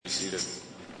seated.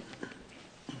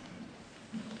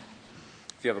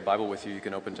 If you have a Bible with you, you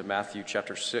can open to Matthew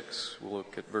chapter 6. We'll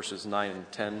look at verses 9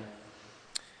 and 10.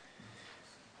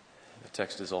 The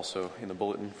text is also in the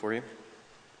bulletin for you.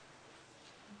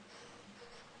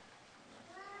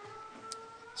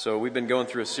 So we've been going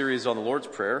through a series on the Lord's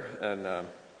Prayer, and the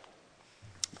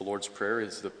Lord's Prayer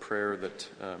is the prayer that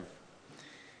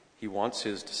he wants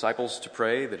his disciples to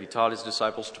pray, that he taught his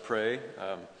disciples to pray,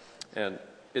 and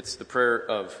it's the prayer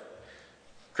of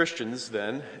Christians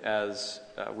then, as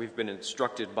we've been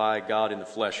instructed by God in the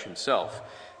flesh himself.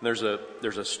 And there's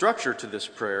a structure to this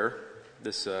prayer,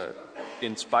 this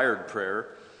inspired prayer.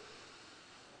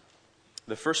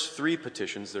 The first three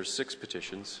petitions, there's 6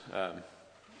 petitions.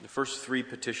 The first 3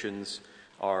 petitions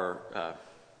are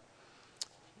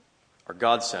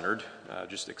God-centered,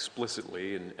 just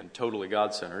explicitly and totally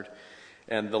God-centered.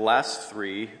 And the last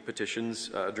 3 petitions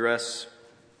address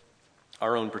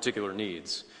our own particular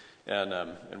needs.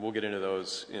 And we'll get into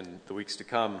those in the weeks to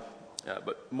come.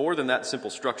 But more than that simple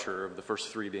structure of the first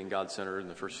 3 being God-centered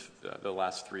and the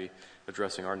last 3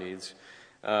 addressing our needs,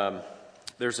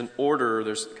 there's an order,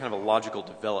 there's kind of a logical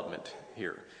development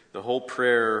here. The whole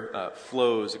prayer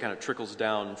flows, it kind of trickles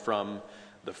down from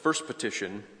the first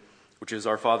petition, which is,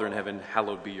 Our Father in heaven,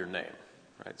 hallowed be your name.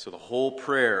 Right? So the whole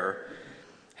prayer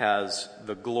has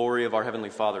the glory of our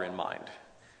Heavenly Father in mind.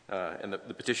 And the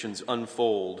petitions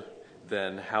unfold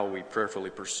then how we prayerfully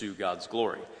pursue God's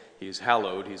glory. He is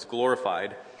hallowed, he's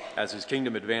glorified as his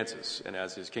kingdom advances. And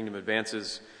as his kingdom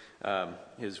advances,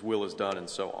 his will is done, and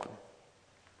so on.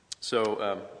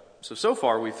 So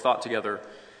far we've thought together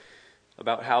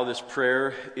about how this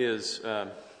prayer is,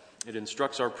 it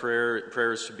instructs our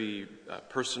prayers to be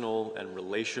personal and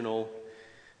relational.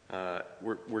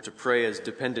 We're to pray as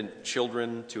dependent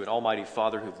children to an almighty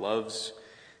Father who loves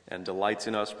and delights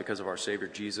in us because of our Savior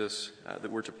Jesus, that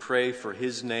we're to pray for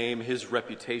his name, his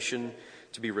reputation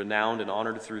to be renowned and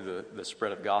honored through the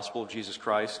spread of gospel of Jesus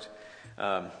Christ,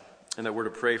 and that we're to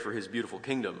pray for his beautiful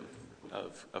kingdom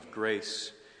of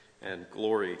grace and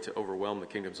glory to overwhelm the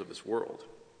kingdoms of this world.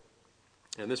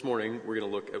 And this morning, we're going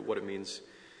to look at what it means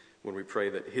when we pray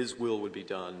that his will would be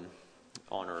done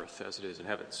on earth as it is in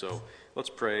heaven. So let's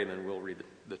pray, and then we'll read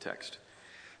the text.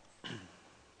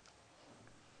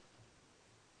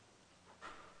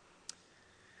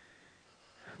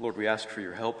 Lord, we ask for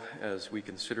your help as we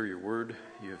consider your word.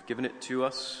 You have given it to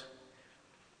us,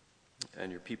 and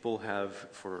your people have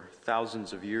for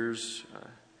thousands of years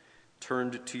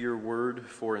turned to your word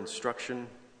for instruction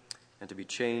and to be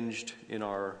changed in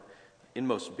our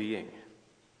inmost being.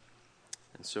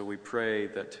 And so we pray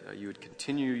that you would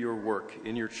continue your work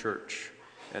in your church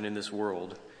and in this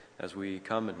world as we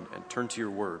come and turn to your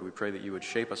word. We pray that you would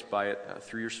shape us by it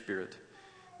through your Spirit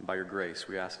and by your grace.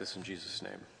 We ask this in Jesus'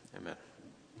 name. Amen.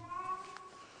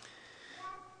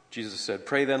 Jesus said,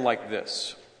 "Pray then like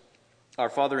this. Our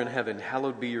Father in heaven,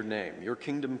 hallowed be your name. Your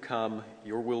kingdom come,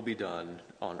 your will be done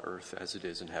on earth as it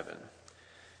is in heaven."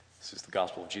 This is the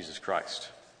gospel of Jesus Christ.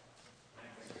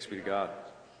 Thanks be to God.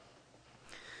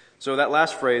 So that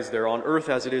last phrase there, on earth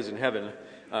as it is in heaven,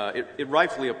 it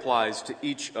rightfully applies to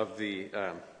each of the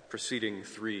preceding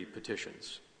 3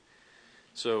 petitions.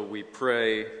 So we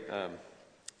pray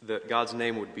that God's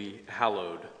name would be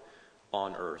hallowed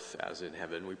on earth as in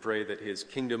heaven. We pray that his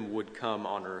kingdom would come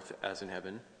on earth as in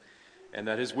heaven, and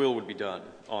that his will would be done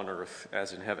on earth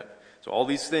as in heaven. So all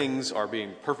these things are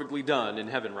being perfectly done in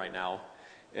heaven right now,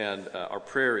 and our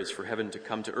prayer is for heaven to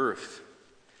come to earth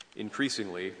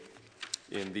increasingly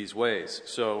in these ways.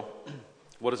 So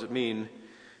what does it mean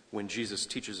when Jesus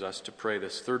teaches us to pray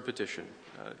this third petition,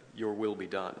 your will be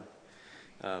done?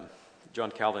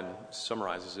 John Calvin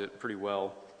summarizes it pretty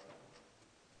well.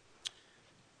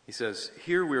 He says,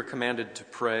 "Here we are commanded to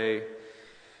pray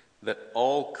that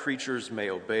all creatures may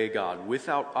obey God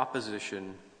without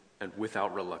opposition and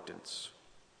without reluctance.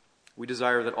 We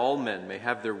desire that all men may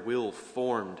have their will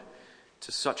formed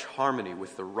to such harmony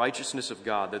with the righteousness of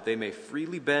God that they may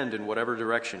freely bend in whatever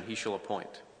direction he shall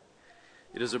appoint.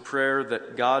 It is a prayer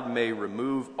that God may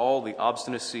remove all the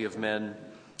obstinacy of men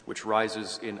which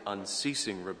rises in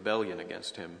unceasing rebellion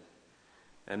against him,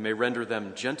 and may render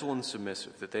them gentle and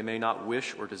submissive, that they may not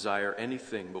wish or desire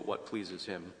anything but what pleases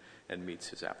him and meets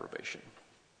his approbation."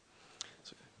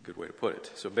 That's a good way to put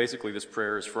it. So basically this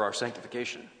prayer is for our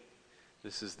sanctification.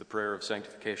 This is the prayer of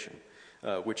sanctification,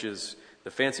 which is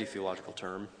the fancy theological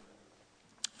term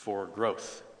for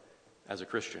growth as a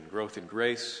Christian. Growth in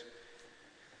grace,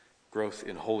 growth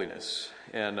in holiness.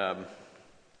 And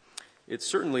it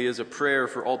certainly is a prayer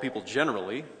for all people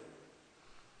generally.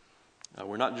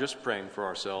 We're not just praying for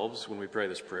ourselves when we pray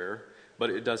this prayer, but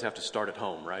it does have to start at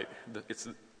home, right?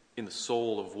 in the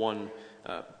soul of one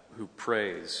who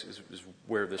prays is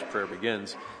where this prayer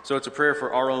begins. So it's a prayer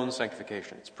for our own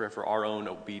sanctification. It's a prayer for our own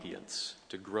obedience,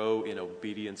 to grow in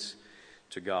obedience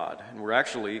to God. And we're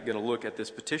actually going to look at this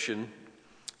petition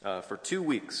for 2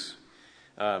 weeks,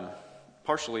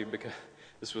 partially because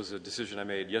this was a decision I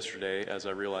made yesterday as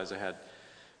I realized I had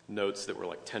notes that were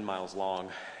like 10 miles long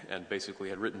and basically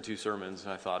had written 2 sermons,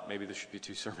 and I thought maybe this should be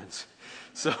 2 sermons.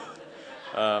 So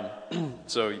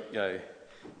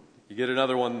you get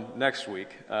another one next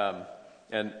week.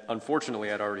 And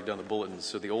unfortunately, I'd already done the bulletins,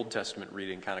 so the Old Testament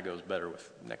reading kind of goes better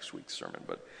with next week's sermon,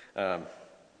 but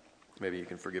maybe you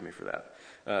can forgive me for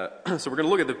that. So we're going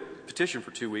to look at the petition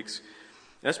for 2 weeks.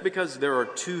 That's because there are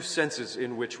 2 senses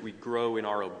in which we grow in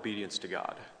our obedience to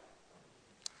God,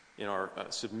 in our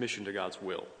submission to God's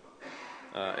will.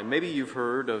 And maybe you've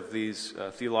heard of these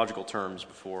theological terms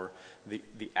before,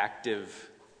 the active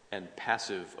and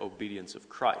passive obedience of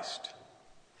Christ.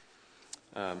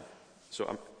 So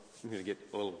I'm going to get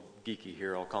a little geeky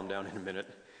here. I'll calm down in a minute.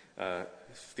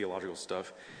 Theological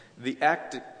stuff. The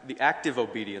active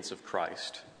obedience of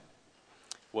Christ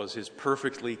was his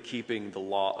perfectly keeping the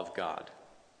law of God.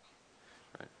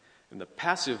 Right? And the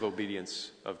passive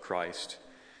obedience of Christ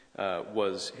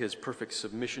was his perfect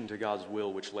submission to God's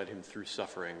will, which led him through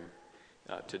suffering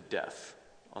to death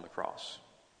on the cross.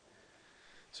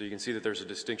 So you can see that there's a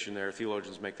distinction there.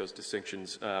 Theologians make those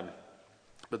distinctions.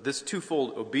 But this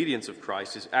twofold obedience of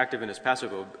Christ, his active and his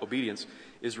passive obedience,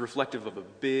 is reflective of a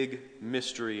big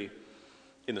mystery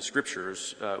in the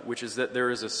Scriptures, which is that there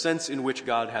is a sense in which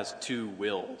God has 2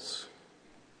 wills.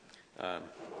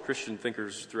 Christian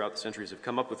thinkers throughout the centuries have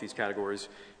come up with these categories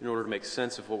in order to make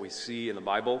sense of what we see in the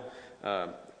Bible.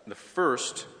 The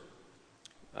first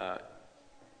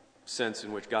sense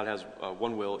in which God has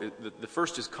one will, the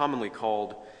first is commonly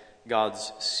called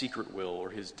God's secret will,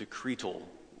 or his decretal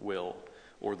will,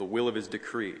 or the will of his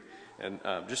decree. And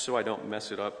just so I don't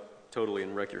mess it up totally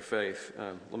and wreck your faith,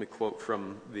 let me quote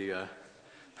from the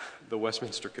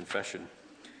Westminster Confession,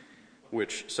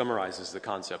 which summarizes the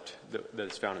concept that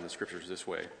is found in the Scriptures this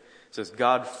way. It says,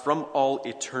 God from all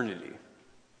eternity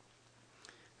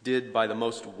did by the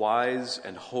most wise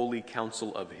and holy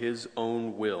counsel of his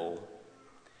own will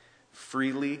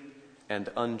freely and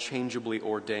unchangeably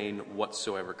ordain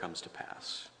whatsoever comes to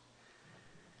pass.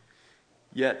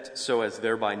 Yet so as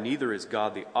thereby neither is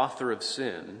God the author of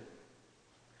sin,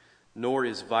 nor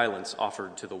is violence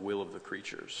offered to the will of the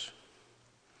creatures.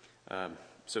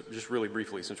 So just really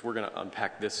briefly, since we're going to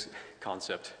unpack this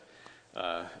concept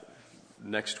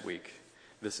next week,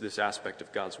 this aspect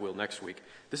of God's will next week,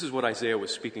 this is what Isaiah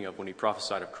was speaking of when he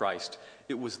prophesied of Christ.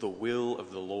 It was the will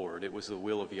of the Lord. It was the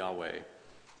will of Yahweh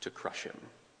to crush him.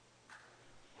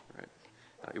 Right?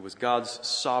 It was God's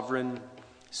sovereign,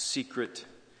 secret,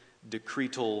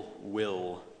 decretal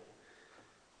will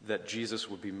that Jesus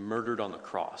would be murdered on the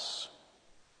cross.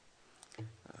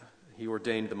 He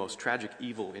ordained the most tragic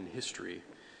evil in history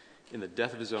in the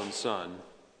death of his own son,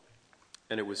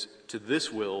 and it was to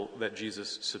this will that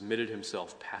Jesus submitted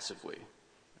himself passively.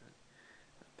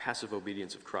 Passive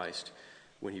obedience of Christ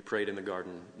when he prayed in the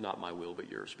garden, not my will but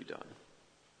yours be done.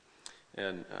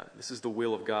 And this is the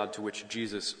will of God to which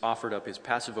Jesus offered up his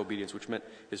passive obedience, which meant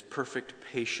his perfect,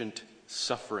 patient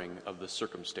suffering of the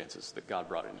circumstances that God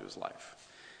brought into his life.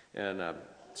 And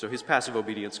so his passive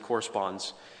obedience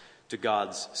corresponds to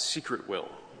God's secret will,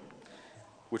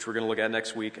 which we're going to look at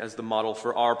next week as the model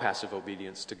for our passive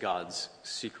obedience to God's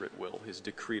secret will, his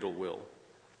decretal will.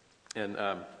 And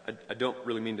I don't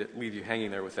really mean to leave you hanging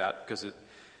there with that, because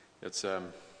it's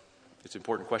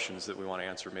important questions that we want to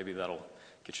answer. Maybe that'll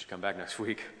get you to come back next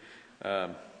week.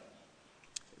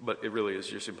 But it really is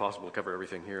just impossible to cover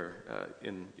everything here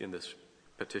in this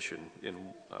petition in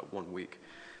 1 week.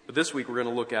 But this week we're going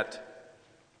to look at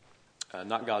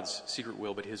not God's secret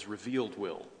will, but his revealed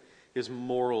will, his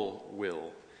moral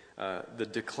will, the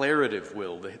declarative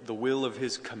will, the will of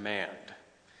his command.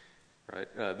 Right?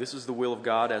 This is the will of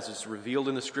God as it's revealed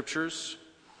in the Scriptures,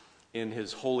 in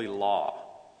his holy law,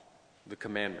 the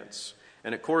commandments.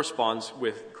 And it corresponds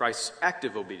with Christ's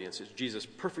active obedience, as Jesus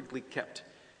perfectly kept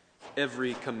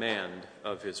every command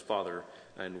of his Father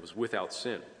and was without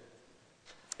sin.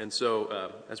 And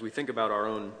so as we think about our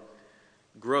own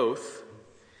growth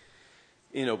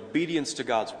in obedience to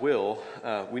God's will,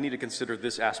 we need to consider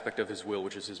this aspect of his will,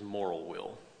 which is his moral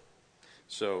will.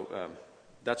 So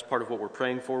that's part of what we're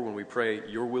praying for when we pray,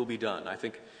 your will be done. I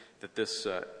think that this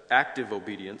active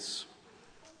obedience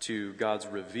to God's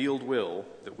revealed will,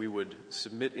 that we would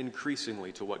submit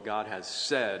increasingly to what God has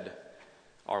said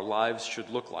our lives should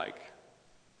look like.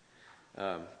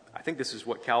 I think this is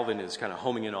what Calvin is kind of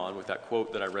homing in on with that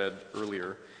quote that I read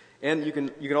earlier. And you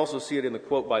can also see it in the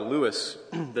quote by Lewis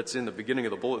that's in the beginning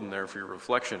of the bulletin there for your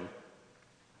reflection.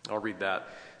 I'll read that.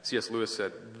 C.S. Lewis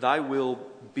said, "Thy will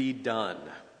be done."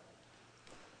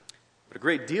 But a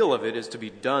great deal of it is to be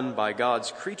done by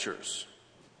God's creatures,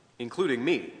 including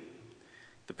me.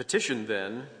 The petition,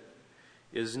 then,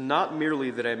 is not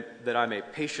merely that I may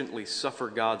patiently suffer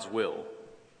God's will,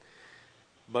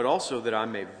 but also that I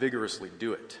may vigorously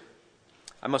do it.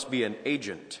 I must be an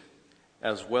agent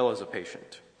as well as a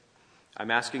patient.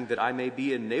 I'm asking that I may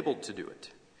be enabled to do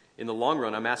it. In the long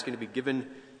run, I'm asking to be given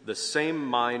the same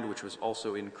mind which was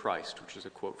also in Christ, which is a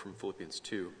quote from Philippians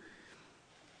 2.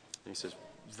 And he says,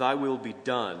 "Thy will be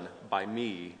done by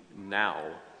me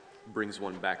now," brings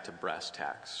one back to brass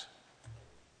tacks.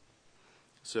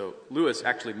 So Lewis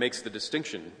actually makes the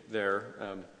distinction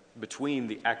there between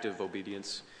the active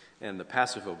obedience and the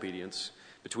passive obedience,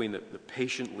 between the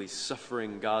patiently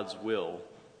suffering God's will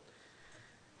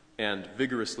and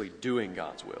vigorously doing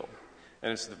God's will.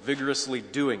 And it's the vigorously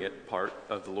doing it part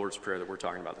of the Lord's Prayer that we're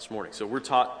talking about this morning. So we're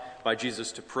taught by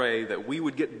Jesus to pray that we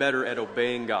would get better at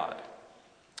obeying God,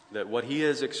 that what he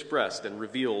has expressed and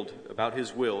revealed about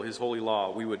his will, his holy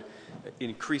law, we would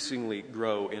increasingly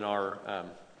grow in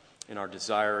our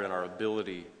desire and our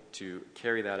ability to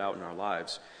carry that out in our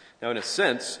lives. Now, in a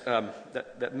sense,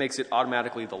 that makes it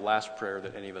automatically the last prayer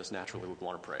that any of us naturally would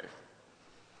want to pray.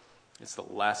 It's the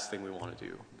last thing we want to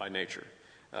do by nature.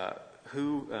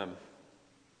 Who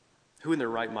in their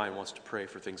right mind wants to pray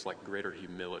for things like greater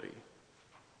humility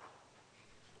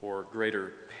or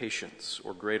greater patience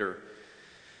or greater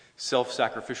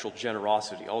self-sacrificial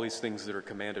generosity, all these things that are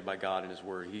commanded by God in his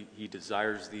word? He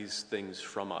desires these things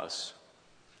from us.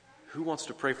 Who wants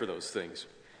to pray for those things?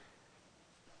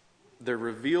 They're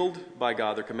revealed by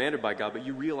God, they're commanded by God, but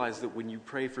you realize that when you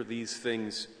pray for these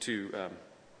things to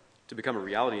become a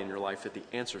reality in your life, that the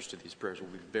answers to these prayers will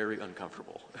be very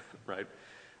uncomfortable, right?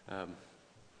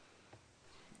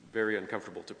 Very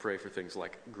uncomfortable to pray for things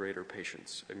like greater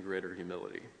patience and greater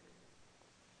humility.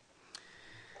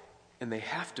 And they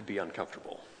have to be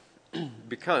uncomfortable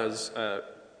because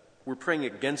we're praying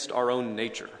against our own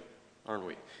nature, aren't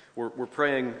we? We're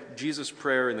praying Jesus'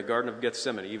 prayer in the Garden of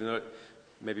Gethsemane, even though it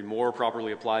maybe more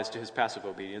properly applies to his passive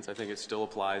obedience. I think it still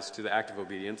applies to the active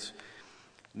obedience.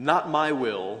 Not my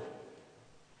will,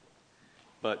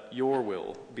 but your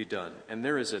will be done. And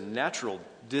there is a natural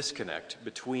disconnect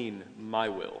between my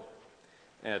will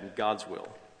and God's will.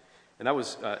 And that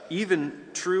was even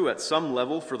true at some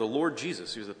level for the Lord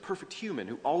Jesus. He was a perfect human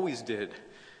who always did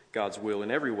God's will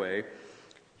in every way.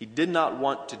 He did not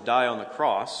want to die on the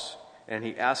cross, and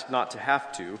he asked not to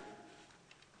have to,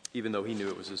 even though he knew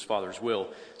it was his Father's will.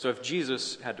 So if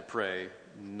Jesus had to pray,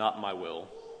 not my will,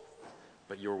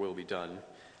 but your will be done,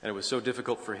 and it was so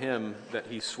difficult for him that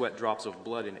he sweat drops of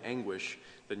blood in anguish,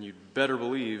 then you'd better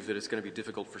believe that it's going to be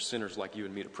difficult for sinners like you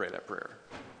and me to pray that prayer.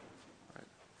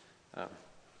 Right?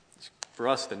 For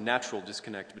us, the natural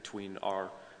disconnect between our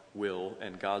will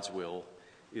and God's will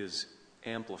is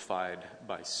amplified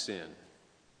by sin.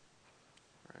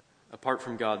 Right? Apart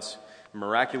from God's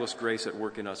miraculous grace at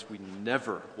work in us, we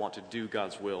never want to do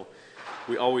God's will.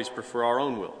 We always prefer our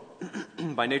own will.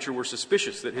 By nature, we're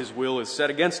suspicious that his will is set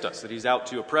against us, that he's out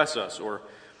to oppress us or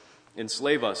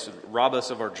enslave us, and rob us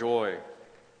of our joy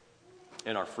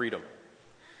and our freedom.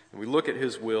 And we look at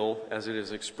his will as it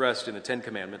is expressed in the Ten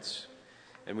Commandments,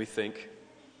 and we think,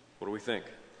 what do we think?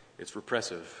 It's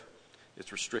repressive.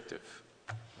 It's restrictive.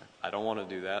 I don't want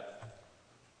to do that.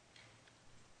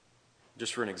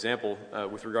 Just for an example,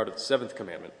 with regard to the seventh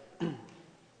commandment,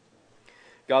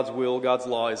 God's will, God's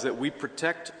law is that we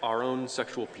protect our own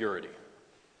sexual purity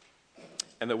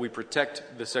and that we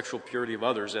protect the sexual purity of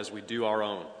others as we do our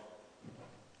own.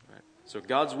 Right? So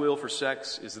God's will for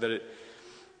sex is that it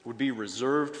would be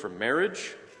reserved for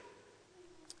marriage,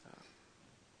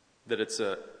 that it's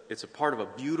a part of a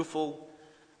beautiful,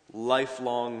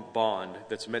 lifelong bond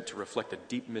that's meant to reflect the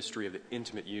deep mystery of the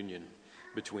intimate union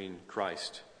between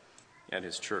Christ and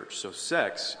his church. So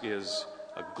sex is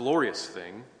a glorious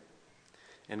thing,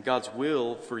 and God's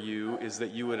will for you is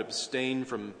that you would abstain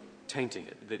from tainting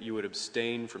it, that you would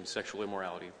abstain from sexual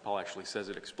immorality. Paul actually says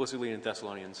it explicitly in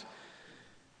Thessalonians.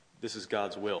 This is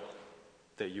God's will,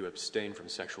 that you abstain from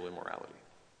sexual immorality.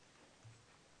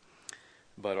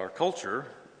 But our culture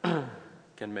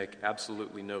can make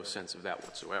absolutely no sense of that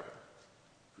whatsoever.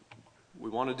 We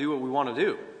want to do what we want to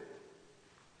do,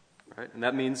 right? And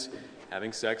that means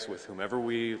having sex with whomever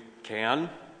we can,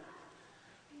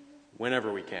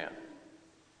 whenever we can,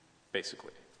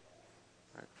 basically.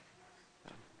 Right?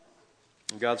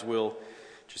 And God's will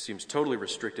just seems totally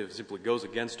restrictive, simply goes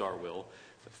against our will.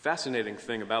 The fascinating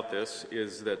thing about this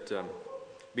is that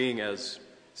being as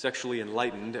sexually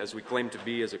enlightened as we claim to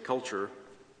be as a culture,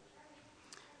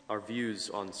 our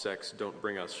views on sex don't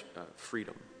bring us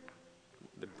freedom.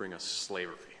 They bring us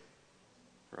slavery,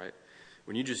 right?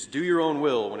 When you just do your own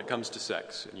will when it comes to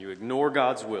sex and you ignore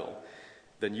God's will,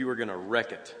 then you are going to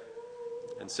wreck it.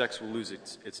 And sex will lose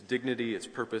its dignity, its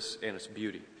purpose, and its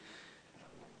beauty.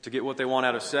 To get what they want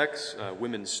out of sex,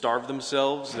 women starve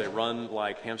themselves. They run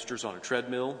like hamsters on a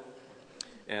treadmill.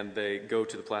 And they go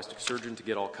to the plastic surgeon to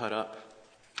get all cut up,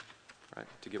 right,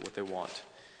 to get what they want.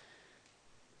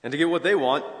 And to get what they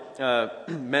want,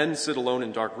 men sit alone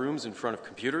in dark rooms in front of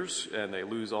computers, and they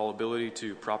lose all ability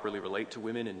to properly relate to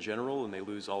women in general, and they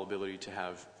lose all ability to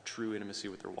have true intimacy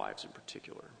with their wives in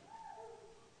particular.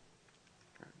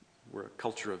 We're a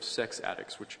culture of sex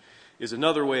addicts, which is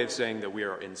another way of saying that we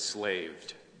are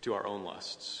enslaved to our own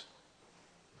lusts.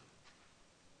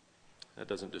 That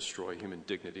doesn't destroy human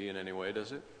dignity in any way,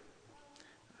 does it?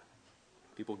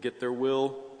 People get their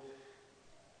will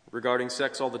regarding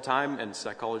sex all the time, and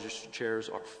psychologist chairs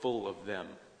are full of them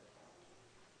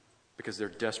because they're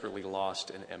desperately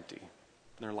lost and empty.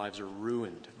 Their lives are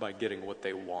ruined by getting what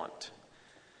they want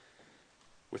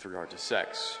with regard to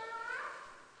sex.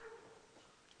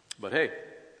 But hey,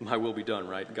 my will be done,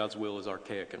 right? God's will is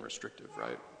archaic and restrictive,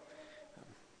 right?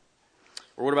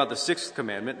 Or what about the sixth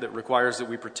commandment that requires that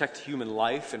we protect human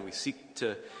life and we seek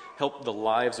to help the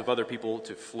lives of other people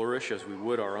to flourish as we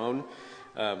would our own?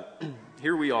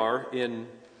 Here we are in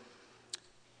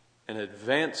an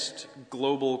advanced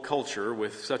global culture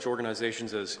with such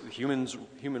organizations as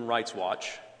Human Rights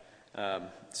Watch,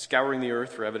 scouring the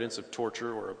earth for evidence of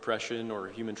torture or oppression or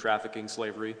human trafficking,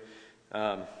 slavery.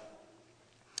 And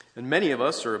many of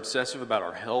us are obsessive about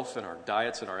our health and our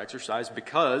diets and our exercise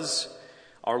because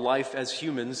our life as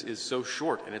humans is so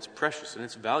short and it's precious and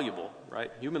it's valuable,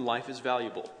 right? Human life is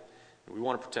valuable, and we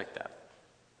want to protect that.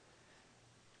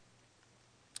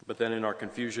 But then in our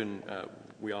confusion,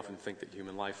 we often think that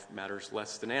human life matters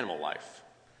less than animal life,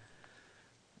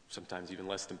 sometimes even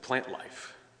less than plant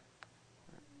life.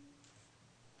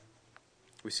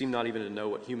 We seem not even to know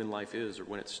what human life is or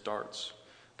when it starts,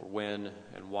 or when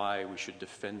and why we should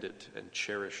defend it and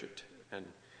cherish it and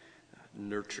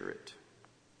nurture it.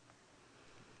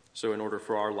 So in order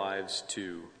for our lives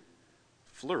to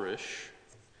flourish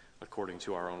according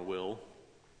to our own will,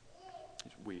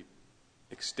 we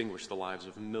extinguish the lives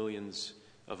of millions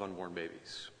of unborn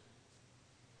babies.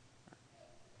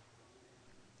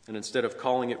 And instead of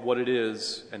calling it what it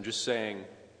is and just saying,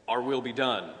 our will be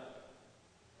done,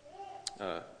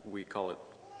 we call it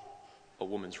a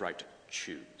woman's right to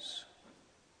choose.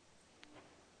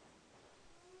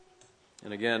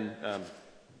 And again,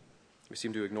 we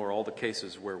seem to ignore all the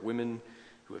cases where women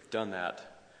who have done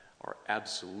that are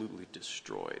absolutely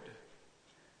destroyed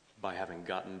by having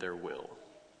gotten their will,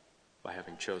 by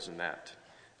having chosen that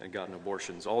and gotten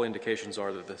abortions. All indications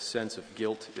are that the sense of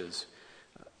guilt is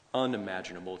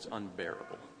unimaginable, it's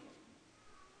unbearable.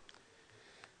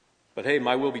 But hey,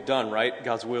 my will be done, right?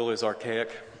 God's will is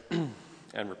archaic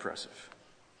and repressive.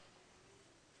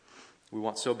 We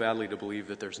want so badly to believe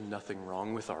that there's nothing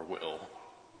wrong with our will.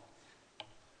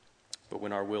 But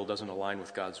when our will doesn't align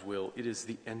with God's will, it is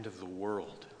the end of the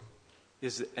world. It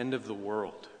is the end of the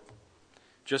world.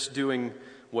 Just doing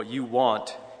what you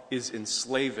want is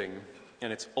enslaving,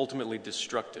 and it's ultimately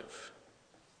destructive.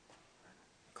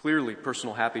 Clearly,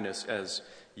 personal happiness, as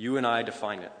you and I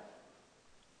define it,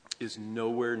 is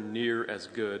nowhere near as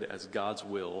good as God's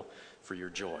will for your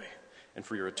joy and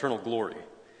for your eternal glory.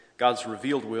 God's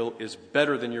revealed will is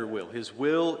better than your will. His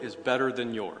will is better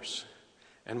than yours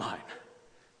and mine.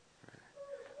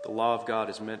 The law of God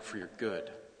is meant for your good.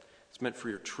 It's meant for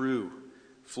your true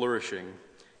flourishing,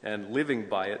 and living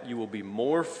by it, you will be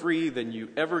more free than you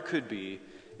ever could be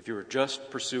if you were just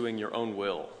pursuing your own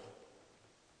will.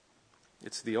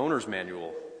 It's the owner's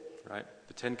manual, right?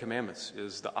 The Ten Commandments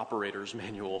is the operator's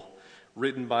manual,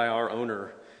 written by our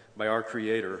owner, by our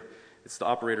Creator. It's the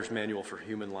operator's manual for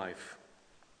human life.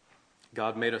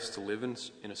 God made us to live in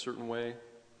a certain way,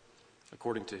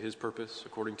 according to His purpose,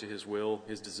 according to His will,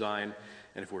 His design.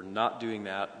 And if we're not doing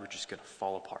that, we're just going to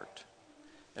fall apart.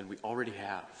 And we already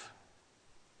have.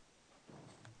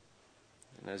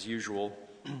 And as usual,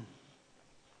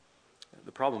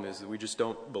 the problem is that we just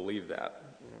don't believe that.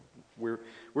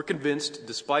 We're convinced,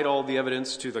 despite all the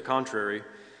evidence to the contrary,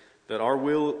 that our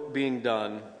will being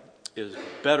done is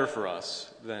better for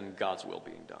us than God's will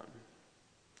being done.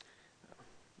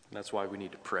 And that's why we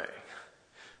need to pray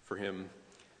for Him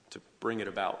to bring it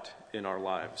about in our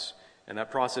lives. And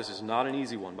that process is not an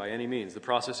easy one by any means. The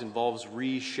process involves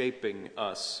reshaping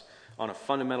us on a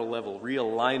fundamental level,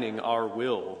 realigning our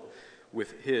will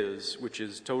with His, which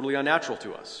is totally unnatural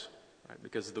to us. Right?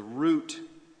 Because the root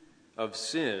of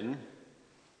sin,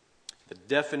 the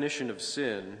definition of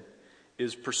sin,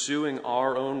 is pursuing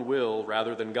our own will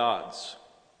rather than God's.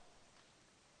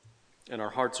 And our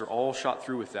hearts are all shot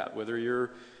through with that, whether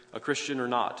you're a Christian or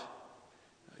not.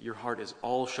 Your heart is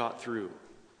all shot through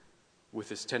with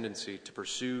this tendency to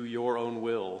pursue your own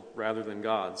will rather than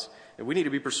God's. And we need to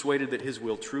be persuaded that his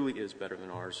will truly is better than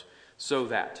ours so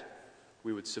that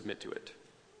we would submit to it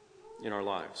in our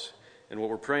lives. And what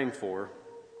we're praying for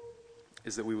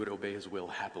is that we would obey his will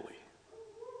happily.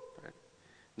 Right?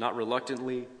 Not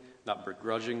reluctantly, not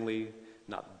begrudgingly,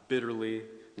 not bitterly,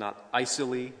 not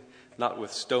icily, not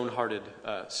with stone-hearted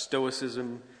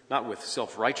stoicism, not with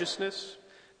self-righteousness,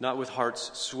 not with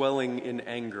hearts swelling in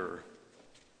anger,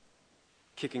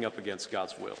 kicking up against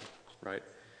God's will, right?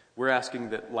 We're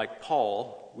asking that, like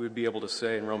Paul, we would be able to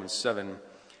say in Romans 7,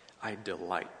 I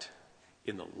delight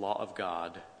in the law of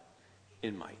God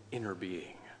in my inner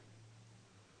being.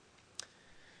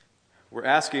 We're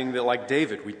asking that, like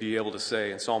David, we'd be able to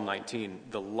say in Psalm 19,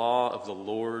 the law of the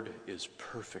Lord is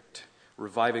perfect,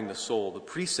 reviving the soul. The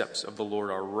precepts of the Lord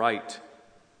are right,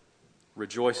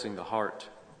 rejoicing the heart.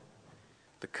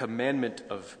 The commandment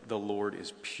of the Lord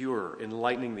is pure,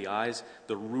 enlightening the eyes.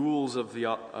 The rules of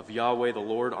Yahweh the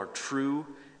Lord are true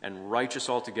and righteous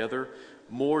altogether.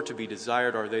 More to be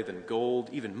desired are they than gold,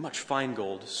 even much fine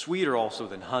gold, sweeter also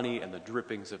than honey and the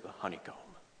drippings of the honeycomb.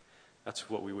 That's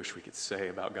what we wish we could say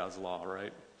about God's law,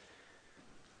 right?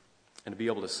 And to be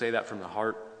able to say that from the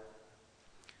heart,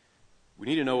 we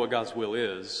need to know what God's will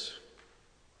is.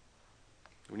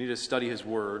 We need to study his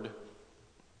word.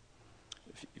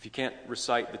 If you can't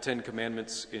recite the Ten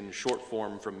Commandments in short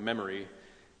form from memory,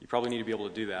 you probably need to be able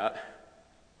to do that.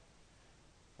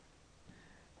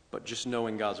 But just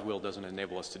knowing God's will doesn't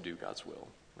enable us to do God's will.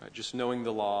 Right? Just knowing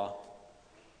the law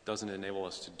doesn't enable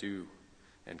us to do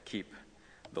and keep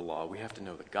the law. We have to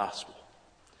know the gospel.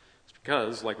 It's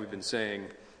because, like we've been saying,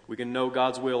 we can know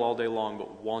God's will all day long,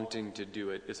 but wanting to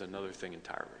do it is another thing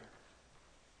entirely.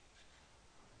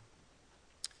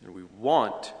 And we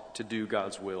want to do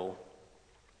God's will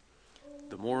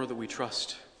the more that we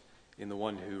trust in the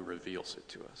one who reveals it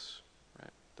to us.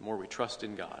 Right? The more we trust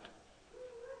in God.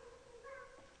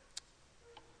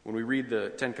 When we read the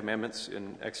Ten Commandments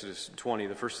in Exodus 20,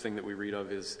 the first thing that we read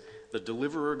of is the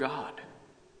deliverer God,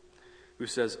 who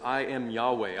says, I am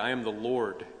Yahweh, I am the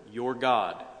Lord, your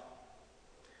God,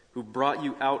 who brought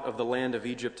you out of the land of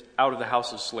Egypt, out of the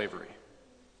house of slavery.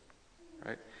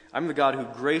 Right? I'm the God who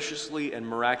graciously and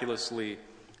miraculously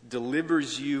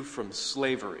delivers you from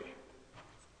slavery.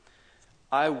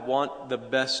 I want the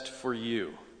best for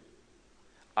you.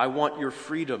 I want your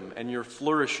freedom and your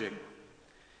flourishing.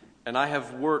 And I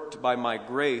have worked by my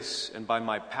grace and by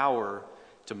my power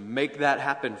to make that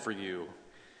happen for you.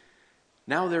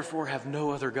 Now, therefore, have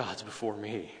no other gods before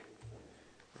me.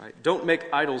 Right? Don't make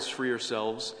idols for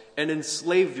yourselves and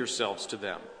enslave yourselves to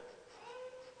them.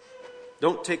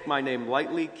 Don't take my name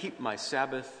lightly. Keep my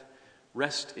Sabbath.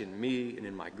 Rest in me and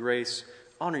in my grace.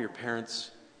 Honor your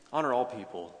parents. Honor all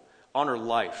people. Honor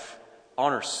life.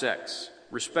 Honor sex.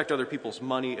 Respect other people's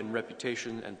money and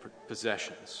reputation and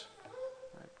possessions.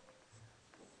 Right?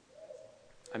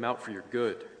 I'm out for your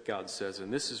good, God says,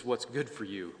 and this is what's good for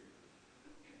you.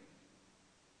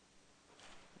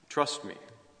 Trust me.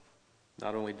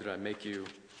 Not only did I make you,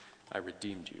 I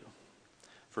redeemed you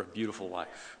for a beautiful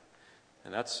life.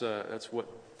 And that's what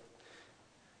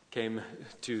came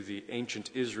to the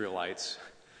ancient Israelites.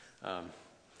 And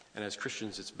as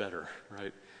Christians, it's better,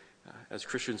 right? As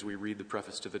Christians, we read the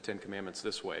preface to the Ten Commandments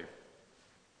this way.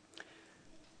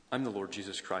 I'm the Lord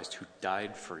Jesus Christ who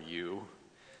died for you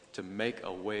to make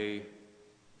a way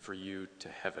for you to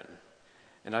heaven.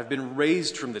 And I've been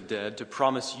raised from the dead to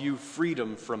promise you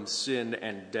freedom from sin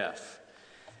and death.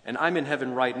 And I'm in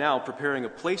heaven right now preparing a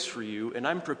place for you, and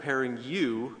I'm preparing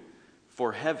you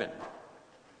for heaven.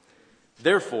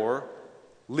 Therefore,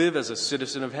 live as a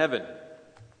citizen of heaven.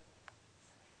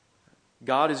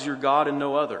 God is your God and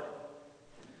no other.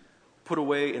 Put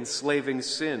away enslaving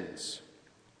sins.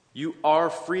 You are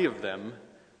free of them.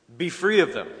 Be free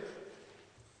of them.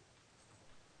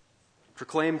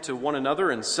 Proclaim to one another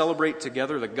and celebrate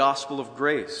together the gospel of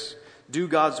grace. Do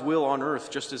God's will on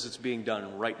earth just as it's being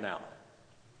done right now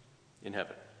in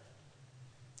heaven,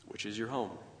 which is your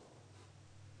home.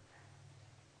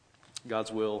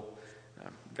 God's will,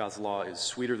 God's law is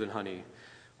sweeter than honey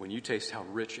when you taste how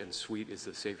rich and sweet is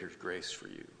the Savior's grace for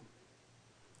you.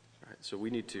 All right, so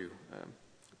we need to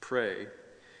pray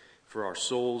for our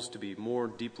souls to be more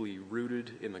deeply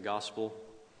rooted in the gospel.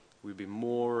 We'd be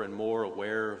more and more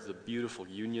aware of the beautiful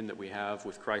union that we have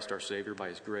with Christ our Savior by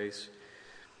his grace.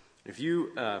 If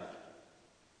you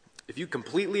If you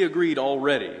completely agreed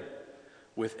already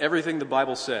with everything the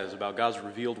Bible says about God's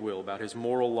revealed will, about his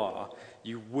moral law,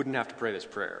 you wouldn't have to pray this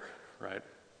prayer, right?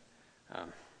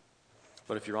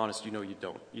 But if you're honest, you know you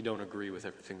don't. You don't agree with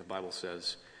everything the Bible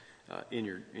says in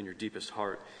your deepest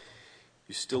heart.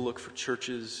 You still look for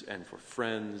churches and for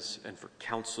friends and for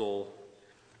counsel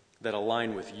that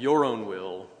align with your own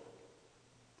will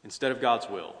instead of God's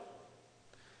will,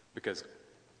 because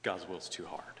God's will is too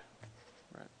hard,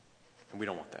 right? And we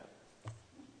don't want that.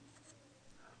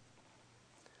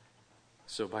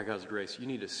 So by God's grace, you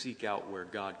need to seek out where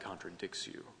God contradicts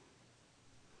you.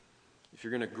 If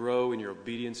you're going to grow in your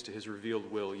obedience to his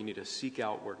revealed will, you need to seek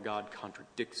out where God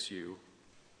contradicts you,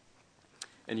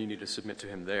 and you need to submit to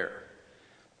him there,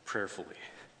 prayerfully,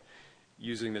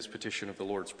 using this petition of the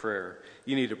Lord's Prayer.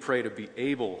 You need to pray to be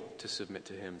able to submit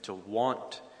to him, to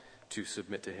want to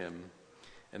submit to him.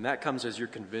 And that comes as you're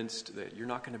convinced that you're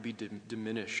not going to be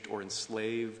diminished or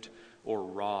enslaved or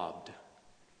robbed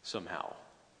somehow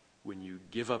when you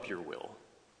give up your will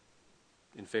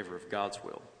in favor of God's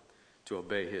will to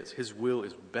obey his. His will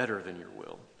is better than your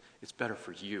will. It's better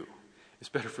for you. It's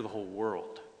better for the whole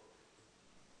world.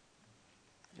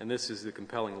 And this is the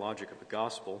compelling logic of the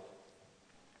gospel.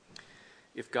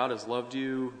 If God has loved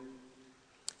you,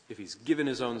 if he's given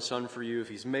his own son for you, if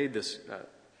he's made this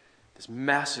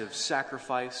massive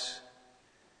sacrificed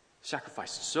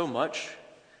so much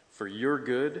for your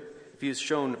good, if he has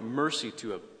shown mercy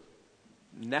to a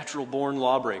natural-born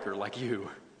lawbreaker like you,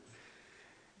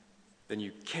 then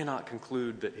you cannot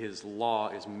conclude that his law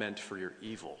is meant for your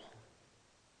evil.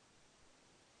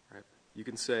 Right? You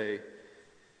can say,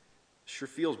 sure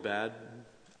feels bad.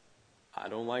 I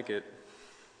don't like it.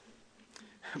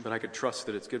 But I could trust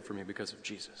that it's good for me because of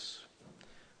Jesus.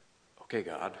 Okay,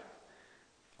 God,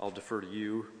 I'll defer to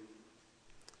you.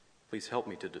 Please help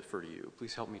me to defer to you.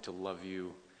 Please help me to love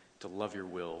you, to love your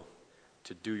will,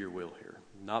 to do your will here.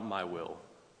 Not my will,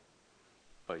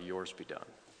 but yours be done.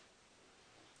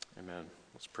 Amen.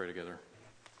 Let's pray together.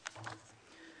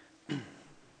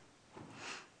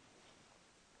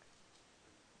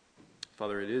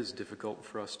 Father, it is difficult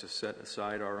for us to set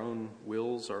aside our own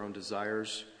wills, our own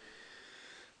desires,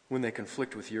 when they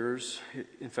conflict with yours.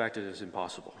 In fact, it is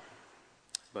impossible.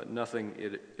 But nothing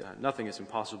is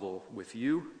impossible with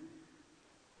you.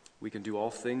 We can do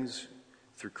all things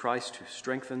through Christ who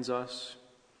strengthens us.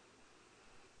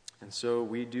 And so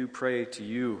we do pray to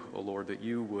you, O Lord, that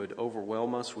you would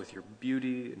overwhelm us with your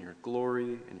beauty and your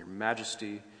glory and your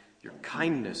majesty, your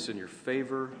kindness and your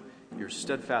favor, your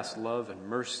steadfast love and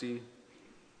mercy,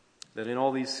 that in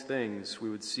all these things we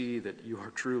would see that you are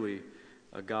truly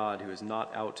a God who is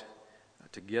not out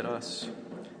to get us,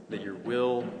 that your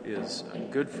will is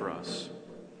good for us.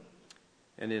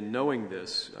 And in knowing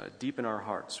this, deep in our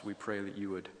hearts, we pray that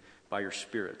you would, by your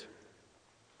Spirit,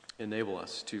 enable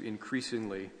us to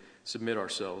increasingly submit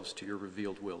ourselves to your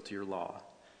revealed will, to your law,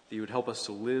 that you would help us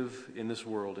to live in this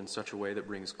world in such a way that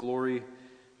brings glory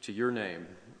to your name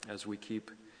as we keep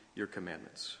your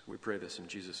commandments. We pray this in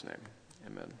Jesus' name.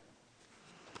 Amen.